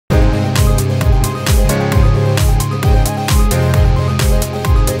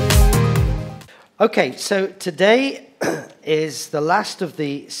Okay, so today is the last of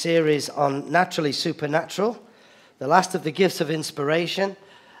the series on naturally supernatural, the last of the gifts of inspiration,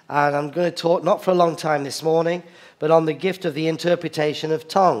 and I'm going to talk not for a long time this morning, but on the gift of the interpretation of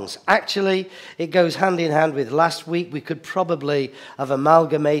tongues. Actually, it goes hand in hand with last week. We could probably have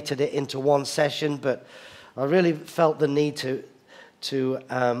amalgamated it into one session, but I really felt the need to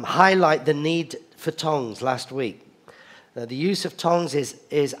highlight the need for tongues last week. The use of tongues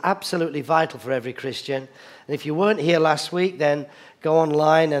is absolutely vital for every Christian. And if you weren't here last week, then go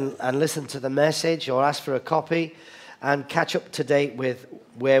online and listen to the message or ask for a copy and catch up to date with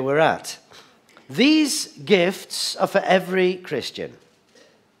where we're at. These gifts are for every Christian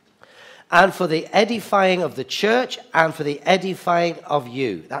and for the edifying of the church and for the edifying of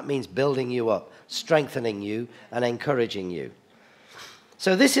you. That means building you up, strengthening you, and encouraging you.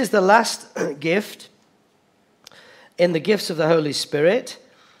 So this is the last gift in the gifts of the Holy Spirit,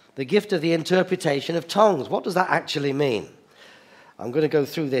 the gift of the interpretation of tongues. What does that actually mean? I'm going to go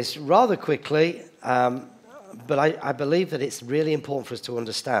through this rather quickly, but I believe that it's really important for us to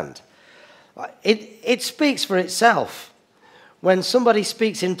understand. It speaks for itself. When somebody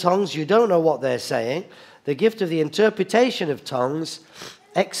speaks in tongues, you don't know what they're saying. The gift of the interpretation of tongues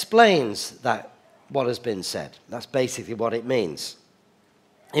explains that what has been said. That's basically what it means.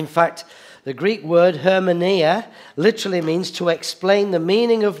 In fact, the Greek word hermeneia literally means to explain the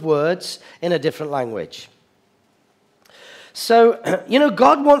meaning of words in a different language. So,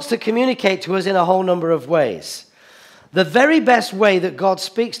 God wants to communicate to us in a whole number of ways. The very best way that God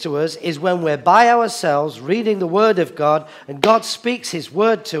speaks to us is when we're by ourselves reading the Word of God and God speaks His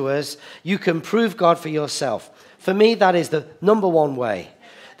Word to us. You can prove God for yourself. For me, that is the number one way.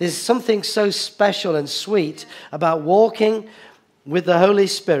 There's something so special and sweet about walking with the Holy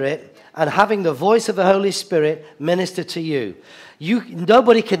Spirit and having the voice of the Holy Spirit minister to you.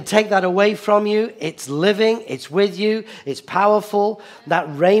 Nobody can take that away from you. It's living, it's with you, it's powerful. That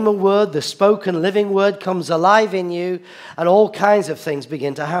rhema word, the spoken living word, comes alive in you, and all kinds of things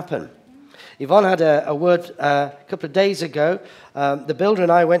begin to happen. Yvonne had a word a couple of days ago. The builder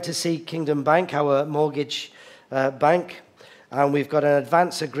and I went to see Kingdom Bank, our mortgage bank, and we've got an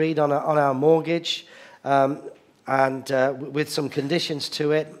advance agreed on our mortgage, and with some conditions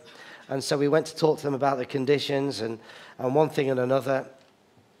to it. And so we went to talk to them about the conditions and one thing and another.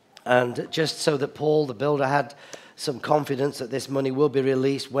 And just so that Paul, the builder, had some confidence that this money will be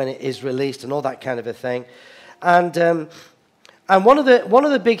released when it is released and all that kind of a thing. And one of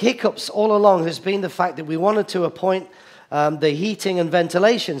the big hiccups all along has been the fact that we wanted to appoint the heating and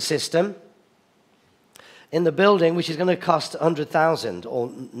ventilation system in the building, which is going to cost $100,000 or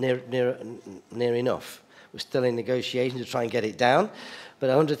near enough. We're still in negotiation to try and get it down. But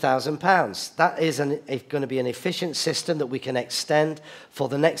 £100,000. That is going to be an efficient system that we can extend for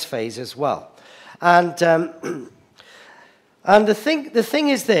the next phase as well. And the thing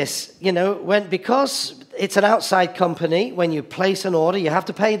is this, because it's an outside company, when you place an order, you have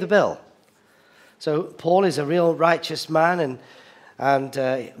to pay the bill. So Paul is a real righteous man and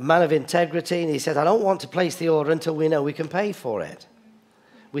man of integrity, and he said, I don't want to place the order until we know we can pay for it,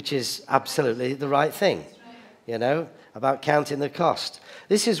 which is absolutely the right thing, about counting the cost.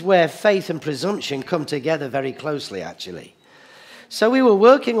 This is where faith and presumption come together very closely, actually. So we were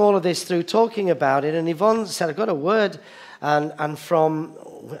working all of this through, talking about it, and Yvonne said, I've got a word, and from,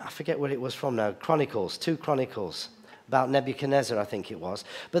 I forget where it was from now, 2 Chronicles, about Nebuchadnezzar, I think it was.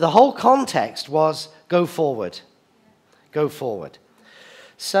 But the whole context was, go forward. Go forward.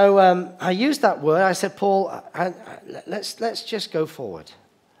 So I used that word. I said, Paul, let's just go forward.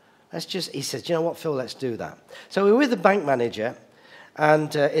 He said, you know what, Phil, let's do that. So we were with the bank manager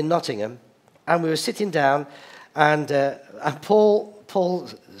and in Nottingham, and we were sitting down, and Paul,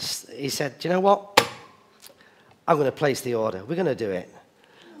 he said, you know what, I'm going to place the order. We're going to do it.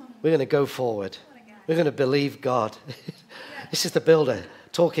 We're going to go forward. We're going to believe God. This is the builder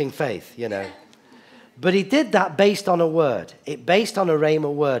talking faith, But he did that based on a word. Based on a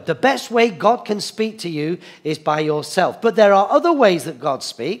rhema word. The best way God can speak to you is by yourself. But there are other ways that God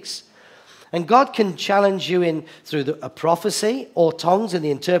speaks. And God can challenge you through a prophecy or tongues, and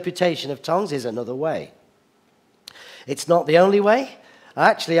the interpretation of tongues is another way. It's not the only way.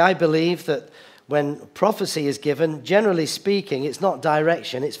 Actually, I believe that when prophecy is given, generally speaking, it's not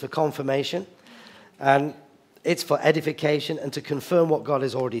direction, it's for confirmation. And it's for edification and to confirm what God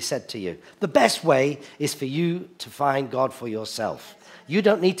has already said to you. The best way is for you to find God for yourself. You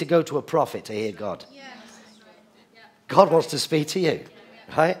don't need to go to a prophet to hear God. God wants to speak to you,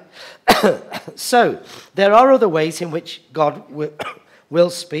 right? So, there are other ways in which God will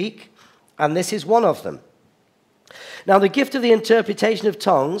speak, and this is one of them. Now, the gift of the interpretation of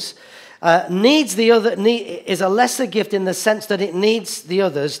tongues is a lesser gift in the sense that it needs the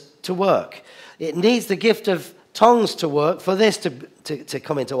others to work. It needs the gift of tongues to work for this to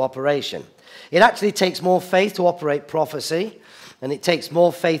come into operation. It actually takes more faith to operate prophecy, and it takes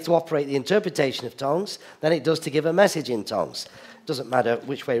more faith to operate the interpretation of tongues than it does to give a message in tongues. It doesn't matter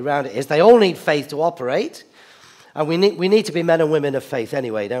which way around it is. They all need faith to operate, and we need to be men and women of faith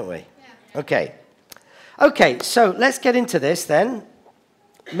anyway, don't we? Yeah. Okay, so let's get into this then.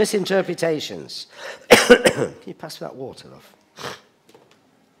 Misinterpretations. Can you pass me that water, love?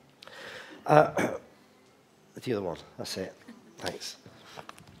 The other one, that's it. Thanks.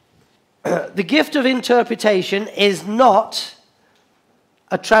 The gift of interpretation is not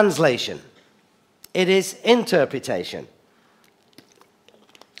a translation. It is interpretation.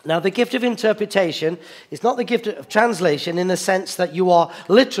 Now, the gift of interpretation is not the gift of translation in the sense that you are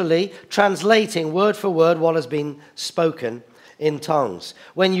literally translating word for word what has been spoken in tongues.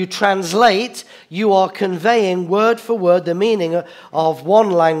 When you translate, you are conveying word for word the meaning of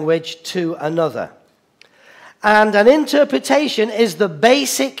one language to another. And an interpretation is the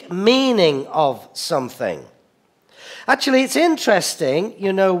basic meaning of something. Actually, it's interesting,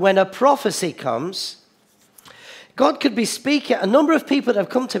 when a prophecy comes, God could be speaking. A number of people that have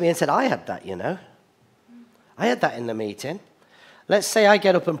come to me and said, I had that, I had that in the meeting. Let's say I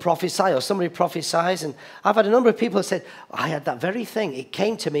get up and prophesy, or somebody prophesies, and I've had a number of people who said, I had that very thing. It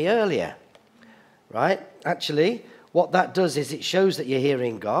came to me earlier. Right? Actually, what that does is it shows that you're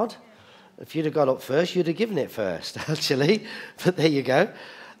hearing God. If you'd have got up first, you'd have given it first, actually. But there you go.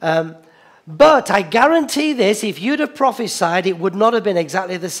 But I guarantee this, if you'd have prophesied, it would not have been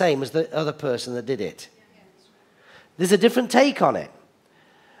exactly the same as the other person that did it. There's a different take on it.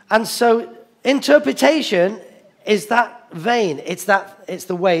 And so interpretation is that vein. It's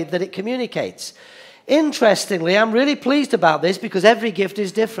the way that it communicates. Interestingly, I'm really pleased about this because every gift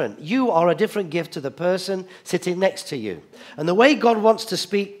is different. You are a different gift to the person sitting next to you. And the way God wants to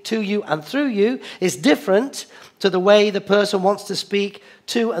speak to you and through you is different to the way the person wants to speak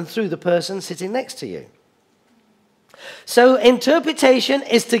to and through the person sitting next to you. So interpretation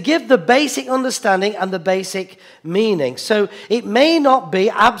is to give the basic understanding and the basic meaning. So it may not be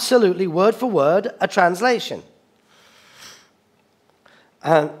absolutely word for word a translation.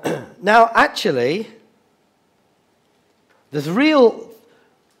 Now, actually, the real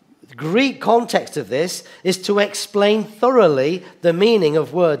Greek context of this is to explain thoroughly the meaning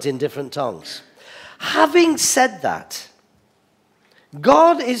of words in different tongues. Having said that,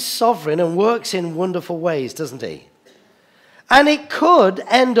 God is sovereign and works in wonderful ways, doesn't he? And it could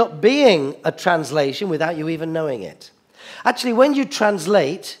end up being a translation without you even knowing it. Actually, when you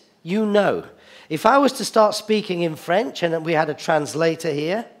translate, you know. If I was to start speaking in French and we had a translator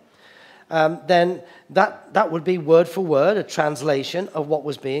here, then that would be word for word a translation of what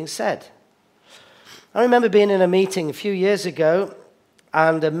was being said. I remember being in a meeting a few years ago,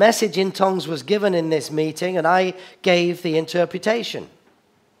 and a message in tongues was given in this meeting, and I gave the interpretation.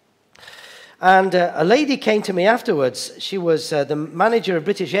 And a lady came to me afterwards. She was the manager of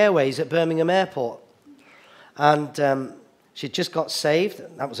British Airways at Birmingham Airport. And she'd just got saved.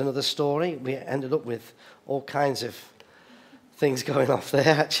 That was another story. We ended up with all kinds of things going off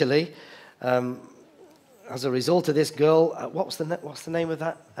there, actually. As a result of this girl, what's the name of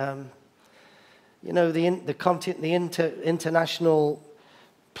that? The international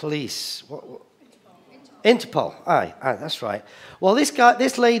police. Interpol. Aye, that's right. Well,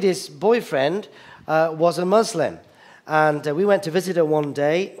 this lady's boyfriend was a Muslim, and we went to visit her one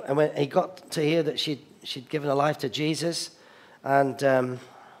day, and when he got to hear that she'd given her life to Jesus, and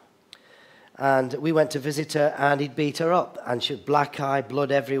we went to visit her, and he'd beat her up, and she had black eye,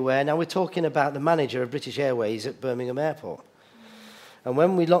 blood everywhere. Now we're talking about the manager of British Airways at Birmingham Airport, and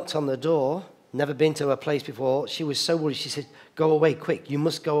when we knocked on the door, never been to her place before, she was so worried. She said, "Go away, quick! You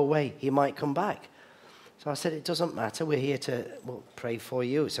must go away. He might come back." So I said, "It doesn't matter. We're here to pray for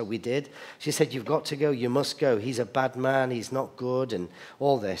you." So we did. She said, "You've got to go. You must go. He's a bad man. He's not good," and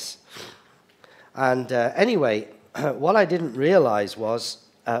all this. And anyway, what I didn't realize was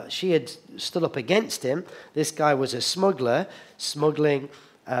she had stood up against him. This guy was a smuggler, smuggling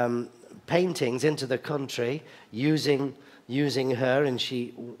paintings into the country, using her, and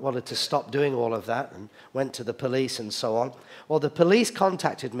she wanted to stop doing all of that and went to the police and so on. Well, the police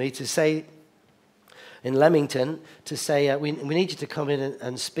contacted me to say, in Leamington, to say, we need you to come in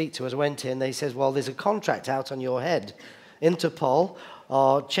and speak to us. I went in, they said, well, there's a contract out on your head. Interpol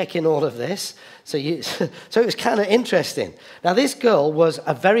are checking all of this. So it was kind of interesting. Now, this girl was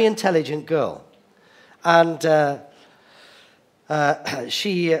a very intelligent girl. And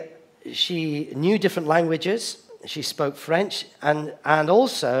she knew different languages. she spoke French, and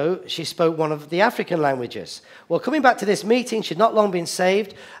also she spoke one of the African languages. Well, coming back to this meeting, she'd not long been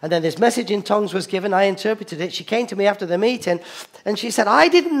saved, and then this message in tongues was given. I interpreted it. She came to me after the meeting, and she said, I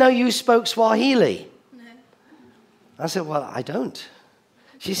didn't know you spoke Swahili. No. I said, well, I don't.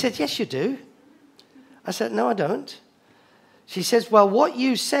 She said, yes, you do. I said, no, I don't. She says, well, what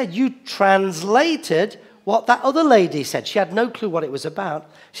you said, you translated what that other lady said. She had no clue what it was about.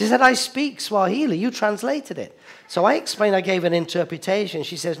 She said, I speak Swahili. You translated it. So I explained, I gave an interpretation.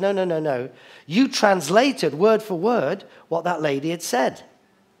 She says, no, no, no, no. You translated word for word what that lady had said.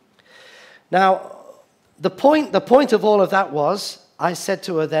 Now, the point of all of that was, I said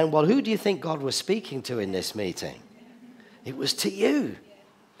to her then, well, who do you think God was speaking to in this meeting? It was to you.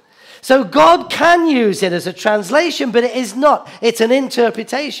 So God can use it as a translation, but it is not. It's an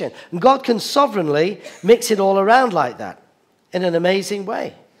interpretation. And God can sovereignly mix it all around like that in an amazing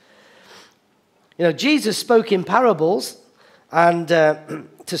way. You know, Jesus spoke in parables and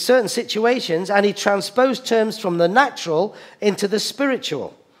to certain situations, and he transposed terms from the natural into the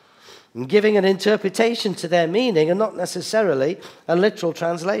spiritual, and giving an interpretation to their meaning and not necessarily a literal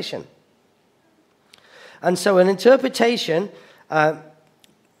translation. And so an interpretation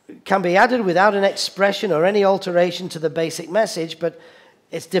can be added without an expression or any alteration to the basic message, but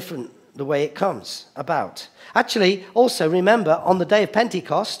it's different the way it comes about. Actually, also remember, on the day of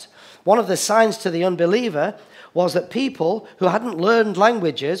Pentecost, one of the signs to the unbeliever was that people who hadn't learned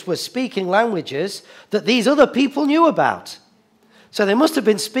languages were speaking languages that these other people knew about. So they must have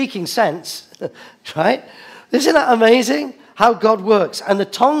been speaking sense, right? Isn't that amazing how God works? And the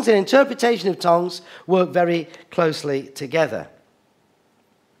tongues and interpretation of tongues work very closely together.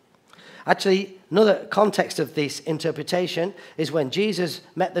 Actually, another context of this interpretation is when Jesus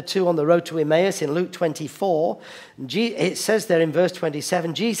met the two on the road to Emmaus in Luke 24. It says there in verse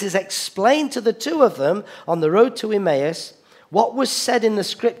 27, Jesus explained to the two of them on the road to Emmaus what was said in the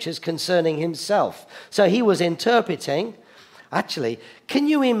scriptures concerning himself. So he was interpreting. Actually, can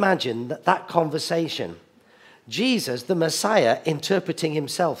you imagine that conversation? Jesus, the Messiah, interpreting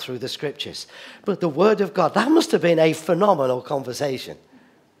himself through the scriptures. But the word of God, that must have been a phenomenal conversation.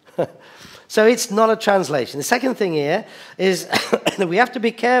 So it's not a translation. The second thing here is that we have to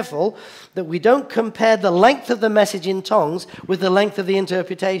be careful that we don't compare the length of the message in tongues with the length of the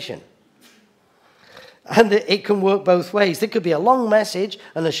interpretation. And it can work both ways. There could be a long message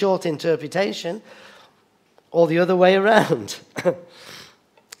and a short interpretation, or the other way around.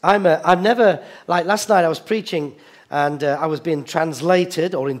 I've never, like last night I was preaching, and I was being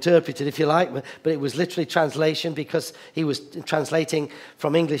translated, or interpreted, if you like, but it was literally translation because he was translating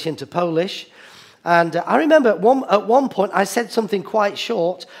from English into Polish. And I remember at one point I said something quite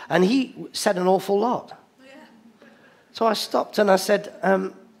short, and he said an awful lot. So I stopped and I said,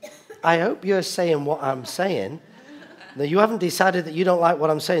 I hope you're saying what I'm saying. Now, you haven't decided that you don't like what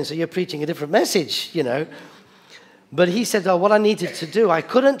I'm saying, so you're preaching a different message, you know. But he said, oh, what I needed to do, I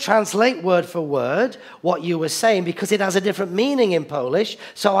couldn't translate word for word what you were saying because it has a different meaning in Polish.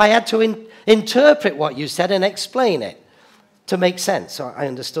 So I had to interpret what you said and explain it to make sense. So I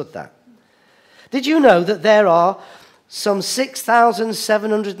understood that. Did you know that there are some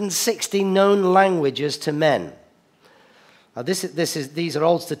 6,760 known languages to men? Now these are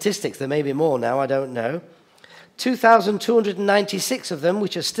old statistics. There may be more now, I don't know. 2,296 of them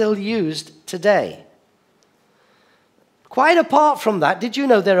which are still used today. Quite apart from that, did you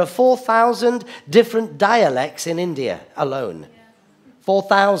know there are 4,000 different dialects in India alone?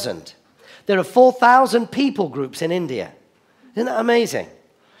 4,000. There are 4,000 people groups in India. Isn't that amazing?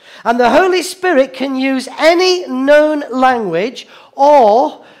 And the Holy Spirit can use any known language,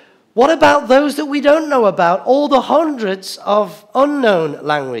 or what about those that we don't know about? All the hundreds of unknown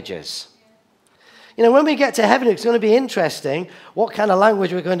languages. You know, when we get to heaven, it's going to be interesting what kind of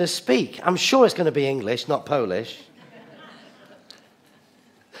language we're going to speak. I'm sure it's going to be English, not Polish.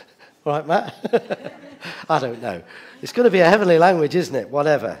 Right, Matt? I don't know. It's going to be a heavenly language, isn't it?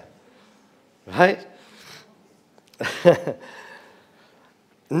 Whatever. Right?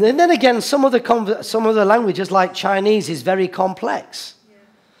 And then again, some of the languages, like Chinese, is very complex.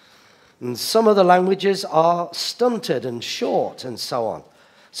 Yeah. And some of the languages are stunted and short and so on.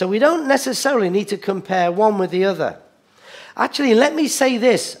 So we don't necessarily need to compare one with the other. Actually, let me say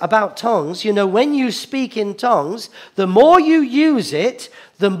this about tongues. You know, when you speak in tongues, the more you use it,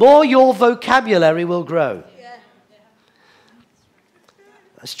 the more your vocabulary will grow. Yeah.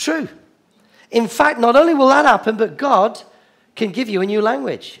 That's true. In fact, not only will that happen, but God can give you a new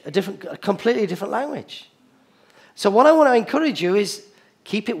language, a completely different language. So what I want to encourage you is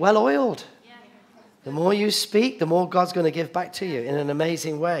keep it well oiled. Yeah. The more you speak, the more God's going to give back to you in an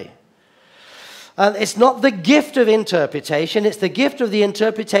amazing way. And it's not the gift of interpretation, it's the gift of the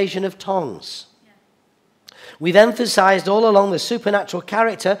interpretation of tongues. We've emphasized all along the supernatural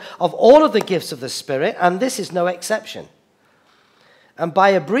character of all of the gifts of the Spirit, and this is no exception. And by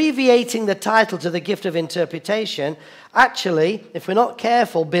abbreviating the title to the gift of interpretation, actually, if we're not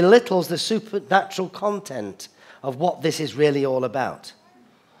careful, belittles the supernatural content of what this is really all about.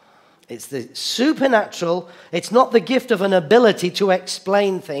 It's the supernatural, it's not the gift of an ability to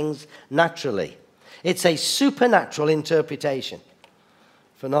explain things naturally. It's a supernatural interpretation.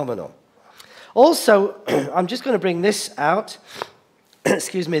 Phenomenal. Also, I'm just going to bring this out.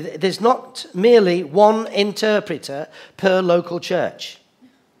 Excuse me. There's not merely one interpreter per local church.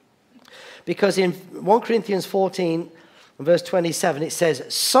 Because in 1 Corinthians 14, verse 27, it says,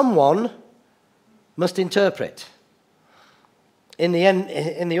 someone must interpret. In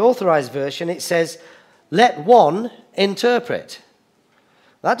the authorized version, it says, let one interpret.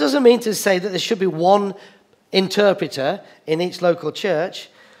 That doesn't mean to say that there should be one interpreter in each local church.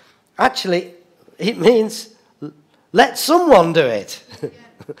 Actually, it means let someone do it.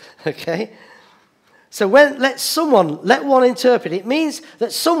 Okay? So when let one interpret, it means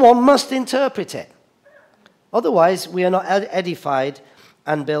that someone must interpret it. Otherwise, we are not edified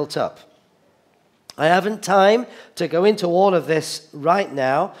and built up. I haven't time to go into all of this right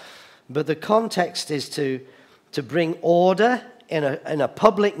now, but the context is to bring order in a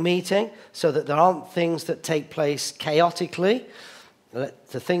public meeting so that there aren't things that take place chaotically,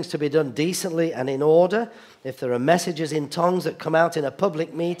 the things to be done decently and in order. If there are messages in tongues that come out in a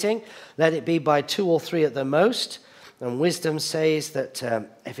public meeting, let it be by 2 or 3 at the most. And wisdom says that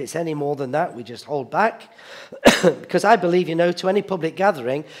if it's any more than that, we just hold back. Because I believe, to any public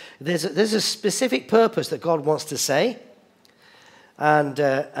gathering, there's a specific purpose that God wants to say and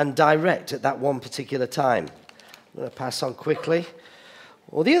direct at that one particular time. I'm going to pass on quickly.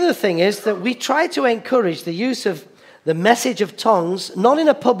 Well, the other thing is that we try to encourage the use of the message of tongues, not in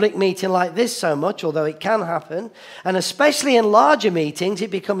a public meeting like this so much, although it can happen, and especially in larger meetings,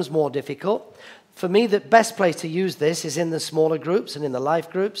 it becomes more difficult. For me, the best place to use this is in the smaller groups and in the life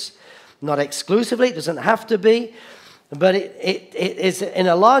groups. Not exclusively, it doesn't have to be, but it is in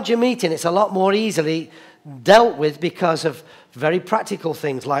a larger meeting, it's a lot more easily dealt with because of very practical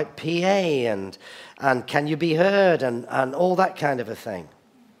things like PA and can you be heard and all that kind of a thing.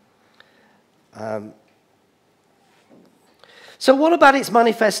 So what about its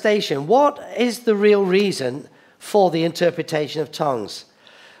manifestation? What is the real reason for the interpretation of tongues?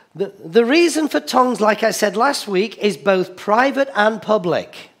 The reason for tongues, like I said last week, is both private and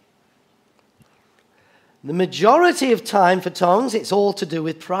public. The majority of time for tongues, it's all to do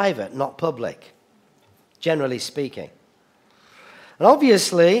with private, not public, generally speaking. And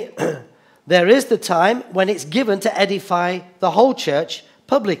obviously, there is the time when it's given to edify the whole church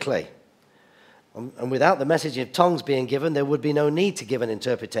publicly. And without the message of tongues being given, there would be no need to give an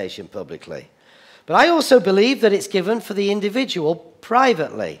interpretation publicly. But I also believe that it's given for the individual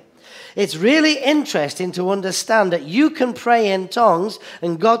privately. It's really interesting to understand that you can pray in tongues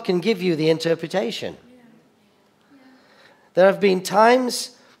and God can give you the interpretation. There have been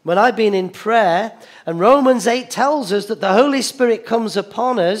times when I've been in prayer, and Romans 8 tells us that the Holy Spirit comes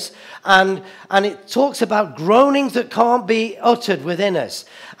upon us, and it talks about groanings that can't be uttered within us.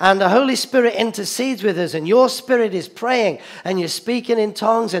 And the Holy Spirit intercedes with us, and your spirit is praying, and you're speaking in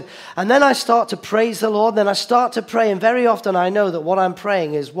tongues. And then I start to praise the Lord, and then I start to pray, and very often I know that what I'm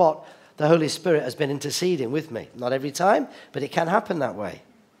praying is what the Holy Spirit has been interceding with me. Not every time, but it can happen that way.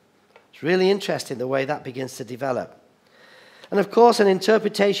 It's really interesting the way that begins to develop. And of course, an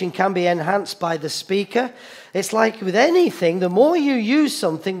interpretation can be enhanced by the speaker. It's like with anything, the more you use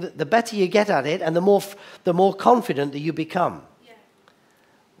something, the better you get at it, and the more confident that you become. Yeah.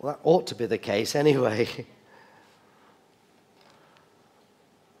 Well, that ought to be the case anyway.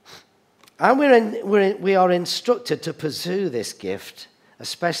 And we are instructed to pursue this gift,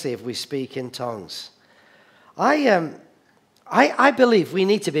 especially if we speak in tongues. I believe we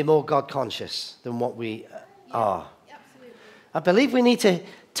need to be more God-conscious than what we are. I believe we need to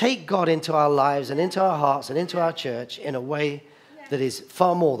take God into our lives and into our hearts and into our church in a way that is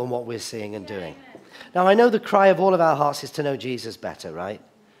far more than what we're seeing and doing. Now, I know the cry of all of our hearts is to know Jesus better, right?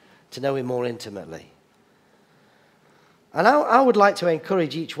 To know him more intimately. And I would like to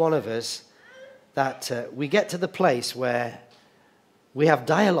encourage each one of us that we get to the place where we have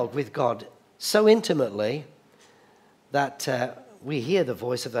dialogue with God so intimately that we hear the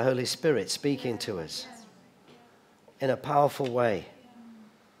voice of the Holy Spirit speaking to us in a powerful way.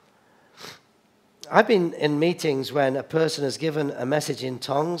 I've been in meetings when a person has given a message in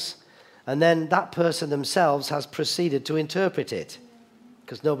tongues, and then that person themselves has proceeded to interpret it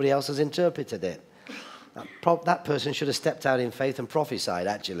because nobody else has interpreted it. That person should have stepped out in faith and prophesied,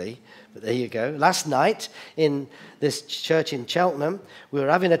 actually. But there you go. Last night in this church in Cheltenham, we were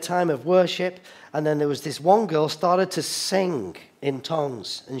having a time of worship, and then there was this one girl started to sing in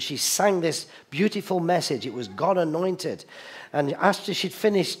tongues, and she sang this beautiful message. It was God anointed. And after she'd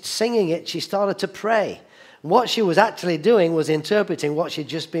finished singing it, she started to pray. What she was actually doing was interpreting what she'd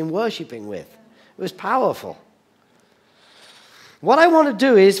just been worshiping with. It was powerful. What I want to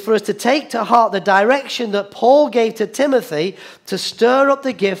do is for us to take to heart the direction that Paul gave to Timothy to stir up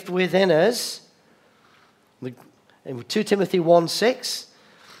the gift within us. In 2 Timothy 1:6.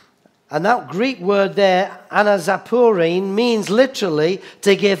 And that Greek word there, anazapurein, means literally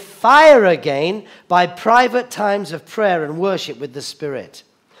to give fire again by private times of prayer and worship with the Spirit.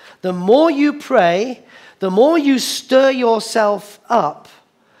 The more you pray, the more you stir yourself up,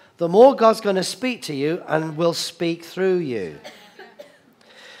 the more God's going to speak to you and will speak through you.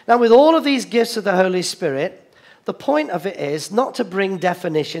 Now, with all of these gifts of the Holy Spirit, the point of it is not to bring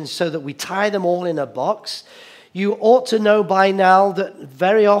definitions so that we tie them all in a box. You ought to know by now that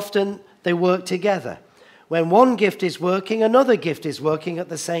very often they work together. When one gift is working, another gift is working at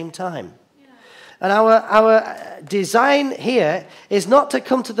the same time. Yeah. And our design here is not to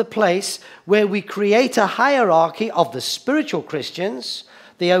come to the place where we create a hierarchy of the spiritual Christians,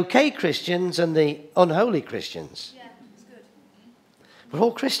 the okay Christians, and the unholy Christians. Yeah. We're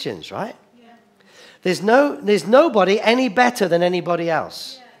all Christians, right? Yeah. There's nobody any better than anybody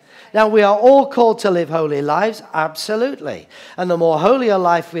else. Yeah. Now, we are all called to live holy lives, absolutely. And the more holy a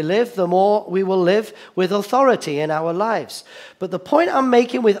life we live, the more we will live with authority in our lives. But the point I'm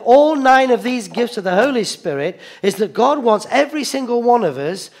making with all 9 of these gifts of the Holy Spirit is that God wants every single one of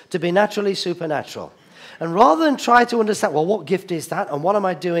us to be naturally supernatural. And rather than try to understand, well, what gift is that? And what am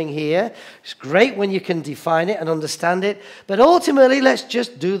I doing here? It's great when you can define it and understand it. But ultimately, let's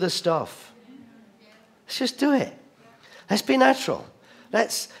just do the stuff. Let's just do it. Let's be natural.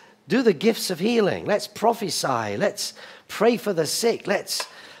 Let's do the gifts of healing. Let's prophesy. Let's pray for the sick.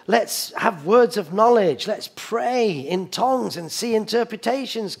 Let's have words of knowledge. Let's pray in tongues and see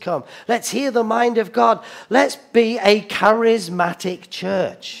interpretations come. Let's hear the mind of God. Let's be a charismatic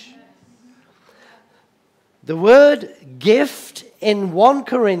church. The word gift in 1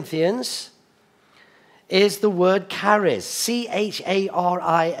 Corinthians is the word charis,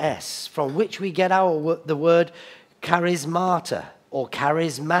 charis, from which we get the word charismata or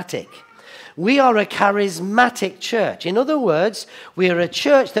charismatic. We are a charismatic church. In other words, we are a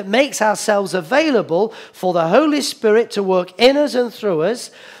church that makes ourselves available for the Holy Spirit to work in us and through us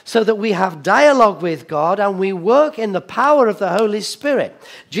so that we have dialogue with God and we work in the power of the Holy Spirit.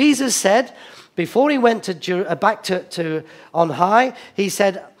 Jesus said, before he went back to on high, he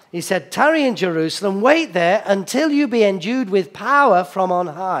said, tarry in Jerusalem, wait there until you be endued with power from on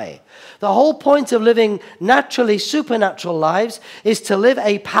high. The whole point of living naturally supernatural lives is to live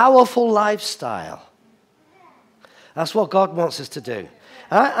a powerful lifestyle. That's what God wants us to do.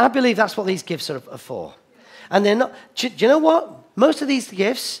 I believe that's what these gifts are for. And they're not, do you know what? Most of these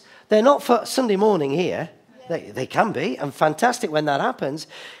gifts, they're not for Sunday morning here. They can be, and fantastic when that happens.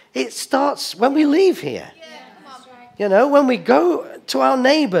 It starts when we leave here. You know, when we go to our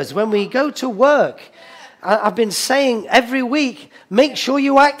neighbors, when we go to work. I've been saying every week, make sure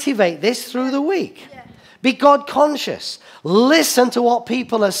you activate this through the week. Be God conscious. Listen to what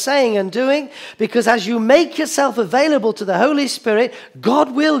people are saying and doing, because as you make yourself available to the Holy Spirit,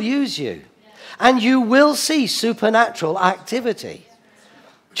 God will use you. And you will see supernatural activity.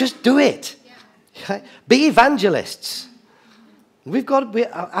 Just do it. Be evangelists.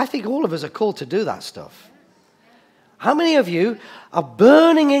 I think all of us are called to do that stuff. How many of you are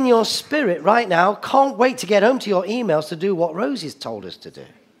burning in your spirit right now, can't wait to get home to your emails to do what Rosie's told us to do?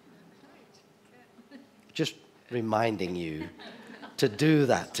 Just reminding you to do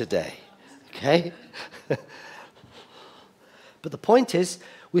that today, okay? But the point is,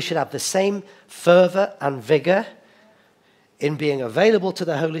 we should have the same fervor and vigor in being available to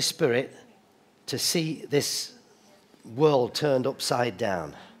the Holy Spirit to see this world turned upside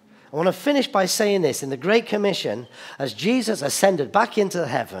down. I want to finish by saying this. In the Great Commission, as Jesus ascended back into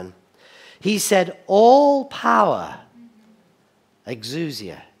heaven, he said, all power,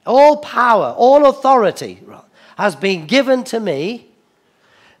 exousia, all power, all authority has been given to me.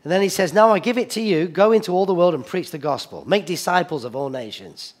 And then he says, now I give it to you. Go into all the world and preach the gospel. Make disciples of all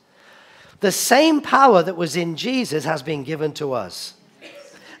nations. The same power that was in Jesus has been given to us.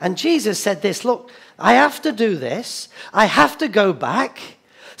 And Jesus said this, look, I have to do this. I have to go back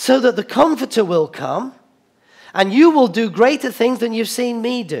so that the Comforter will come and you will do greater things than you've seen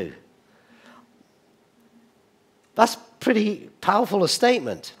me do. That's pretty powerful a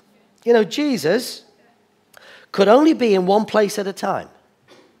statement. You know, Jesus could only be in one place at a time.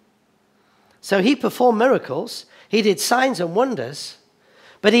 So he performed miracles, he did signs and wonders,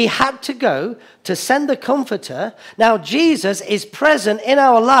 but he had to go to send the Comforter. Now Jesus is present in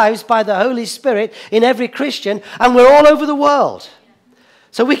our lives by the Holy Spirit in every Christian, and we're all over the world.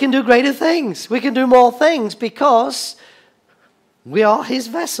 So we can do greater things. We can do more things because we are his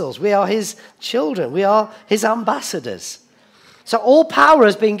vessels. We are his children. We are his ambassadors. So all power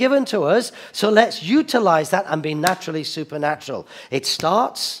has been given to us, so let's utilize that and be naturally supernatural. It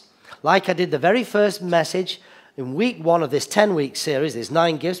starts, like I did the very first message in week 1 of this 10-week series. There's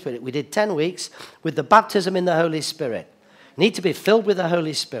 9 gifts, but we did 10 weeks with the baptism in the Holy Spirit. You need to be filled with the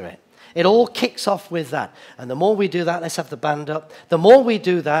Holy Spirit. It all kicks off with that. And the more we do that, let's have the band up. The more we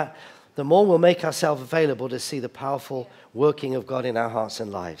do that, the more we'll make ourselves available to see the powerful working of God in our hearts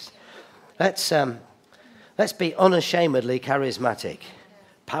and lives. Let's be unashamedly charismatic,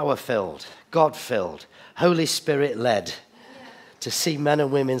 power-filled, God-filled, Holy Spirit-led, to see men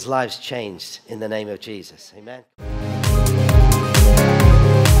and women's lives changed in the name of Jesus. Amen.